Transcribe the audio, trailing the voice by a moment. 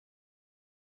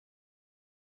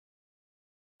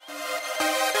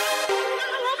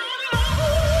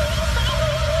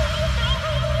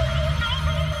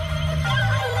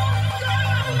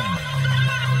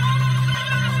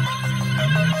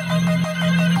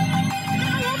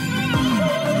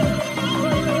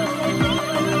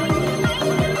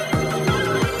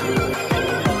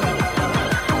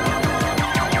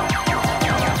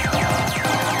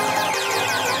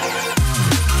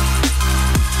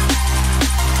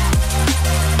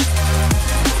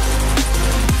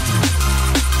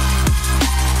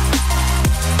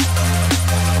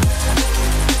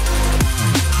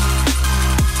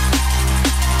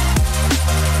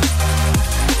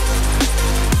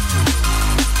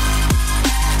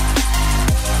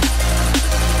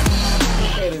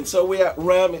so we at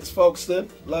Ram, it's Folkestone,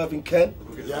 live in Kent.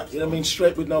 Yeah. You know what I mean?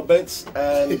 Straight with no bents.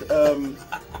 And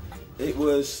it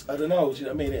was, I don't know, you know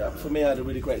what I mean? For me, I had a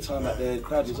really great time out there. The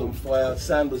crowd was on fire,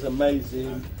 sound was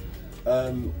amazing,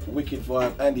 wicked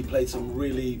vibe. Andy played some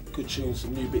really good tunes,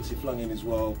 some new bits he flung in as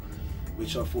well,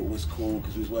 which I thought was cool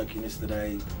because we was working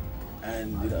yesterday.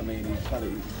 And you know what I mean, he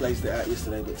blazed it out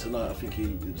yesterday, but tonight I think he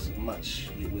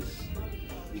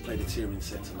played a tearing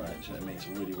set tonight, do you know what I mean?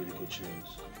 Some really, really good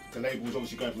tunes. The label's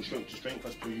obviously going from strength to strength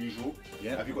as per usual.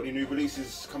 Yeah. Have you got any new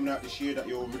releases coming out this year that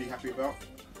you're really happy about?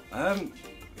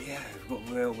 Yeah, we've got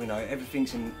you know,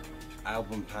 everything's in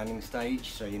album planning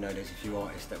stage, so you know there's a few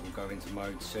artists that will go into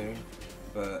mode soon.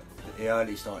 But the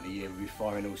early start of the year, we'll be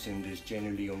firing all cylinders,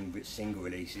 generally on single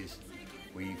releases.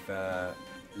 We've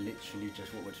literally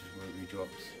just what we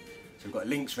dropped. So we've got a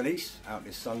Links release out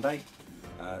this Sunday,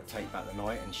 Take Back the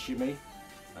Night and Shimmy.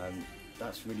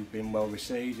 That's really been well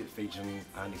received. It features on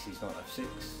Andy C's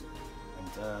 956.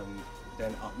 And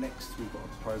then up next we've got a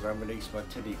programme release by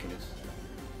Teddy Killers.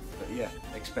 But yeah,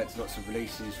 expect lots of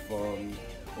releases from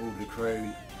all the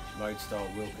crew, Lodestar,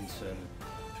 Wilkinson,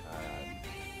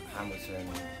 Hamilton,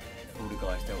 all the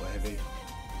guys Delta Heavy.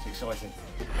 It's exciting.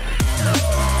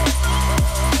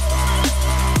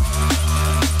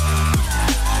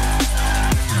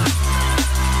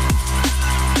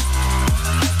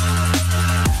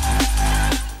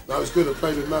 That was good. I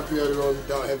played with Matthew earlier on,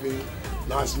 Delta Heavy.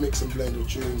 Nice mix and blend of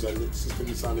tunes, and the system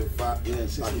sounded fat. Yeah,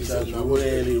 system like sounded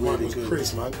really, really good.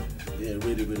 Chris, man. Yeah,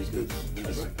 really, really good.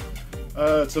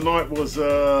 Tonight was,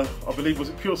 I believe, was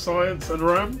it Pure Science and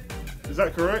Ram? Is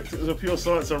that correct? It was a Pure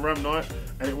Science and Ram night,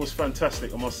 and it was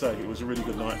fantastic, I must say. It was a really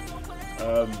good night.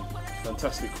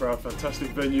 Fantastic crowd, fantastic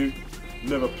venue.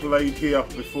 Never played here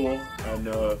before, and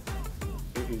it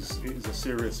is a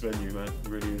serious venue, man. It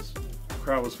really is. The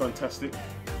crowd was fantastic.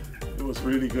 It was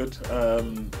really good.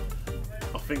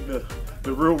 I think the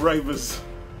real ravers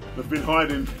have been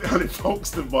hiding down in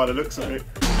Folkestone by the looks of it.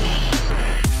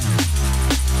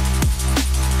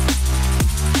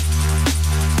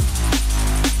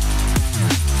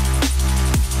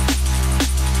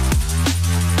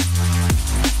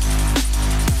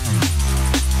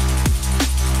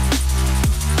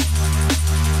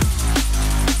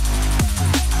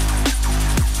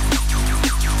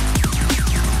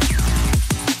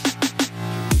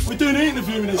 Doing an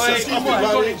interview in this. Hey, I've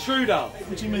got it true now.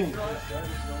 What do you mean?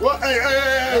 What? Hey!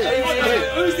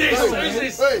 Who's this? Who's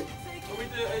this? Hey!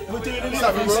 We're doing an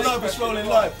interview. It's rolling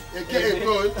live. Yeah, get it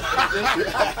going.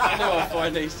 I know I'll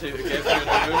find these two together.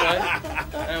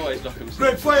 I always knock them.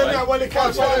 Great, fire now while they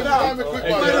can't fire now.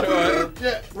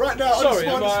 Yeah, right now. Sorry,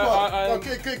 on the spot.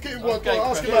 Get him one.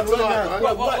 Ask him about tonight, man.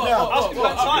 Right now. Ask him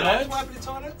about What happened to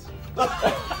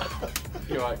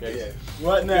You're right, guys. Yeah.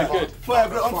 Right now. Good.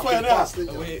 Fire, on fire now.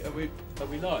 Are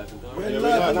we live? We're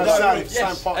live.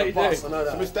 Yes. How you doing? So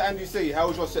Mr. Andy C, how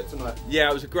was your set tonight? Yeah,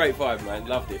 it was a great vibe, man.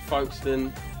 Loved it.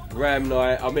 Folkestone, Ram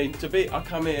night. I mean, I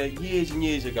come here years and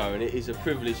years ago, and it is a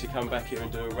privilege to come back here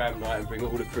and do a Ram night and bring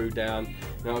all the crew down. You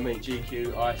know what I mean?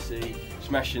 GQ, IC,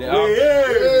 smashing it up. All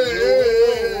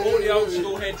the old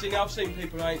school heads in. I've seen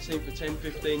people I ain't seen for 10,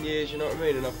 15 years, you know what I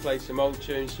mean? And I've played some old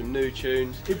tunes, some new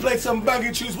tunes. He played some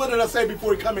banging tunes. What did I say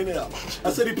before he came in here?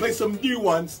 I said he played some new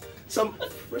ones. Some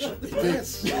fresh off the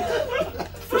press.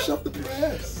 Fresh off the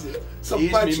press. Some He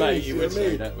is me mate, you would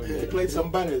say that, wouldn't you? He played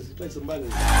some bangers. He played some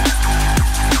bangers.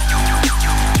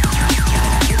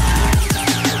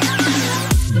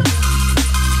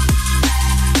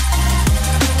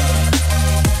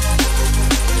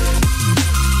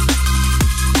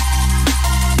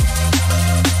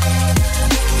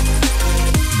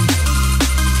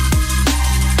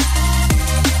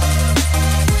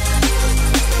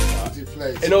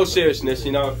 In all seriousness,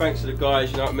 you know, thanks to the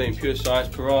guys, you know what I mean, Pure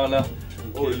Science, Piranha,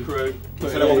 all the crew.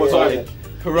 Piranha,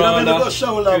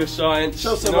 Pure Science,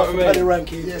 Show you some know what I mean? Paddy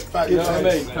Rankin. Yes, Paddy. You know what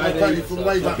I mean? Paddy from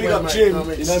way back. Big up Jim. You know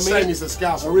It's what I the mean? same as the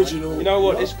Scouts. Original. You know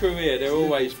what, this crew here, they've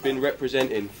always been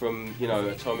representing from, you know,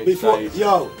 Atomic Before, days.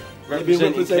 they've been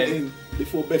representing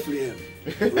before Bethlehem.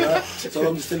 Right? So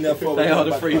I'm just sitting there for. They are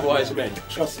the three wise men.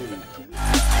 Trust me.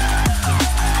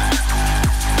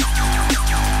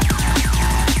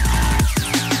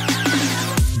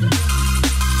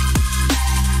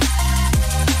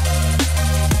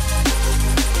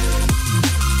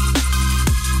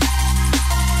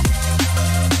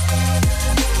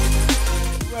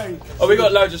 Oh, we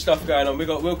got loads of stuff going on. We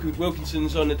got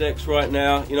Wilkinson's on the decks right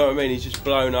now. You know what I mean? He's just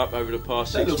blown up over the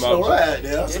past 6 months. Alright out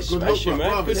there. That's a good smashing,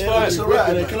 man. Good Yeah, fight. it's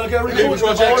alright there. Can I get a New record?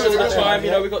 projects all the time.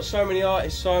 You know, we've got so many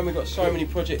artists signed. We've got so many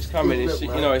projects coming. It's, you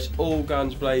know, it's all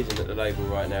guns blazing at the label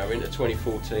right now. We're into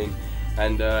 2014,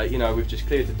 and you know, we've just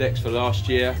cleared the decks for last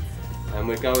year. and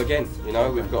we go again. You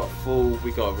know, we've got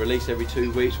a release every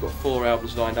 2 weeks. We've got 4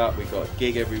 albums lined up. We've got a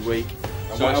gig every week.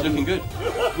 So it's looking good.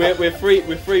 We're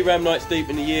 3 Ram nights deep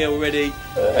in the year already,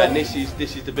 and this is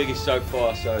the biggest so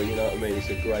far. So you know what I mean. It's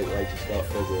a great way to start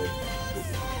February.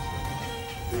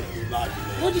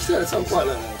 Why did you say that? Sound quite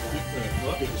like that.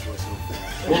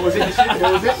 What was it?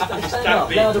 What was it? Stand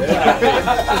big.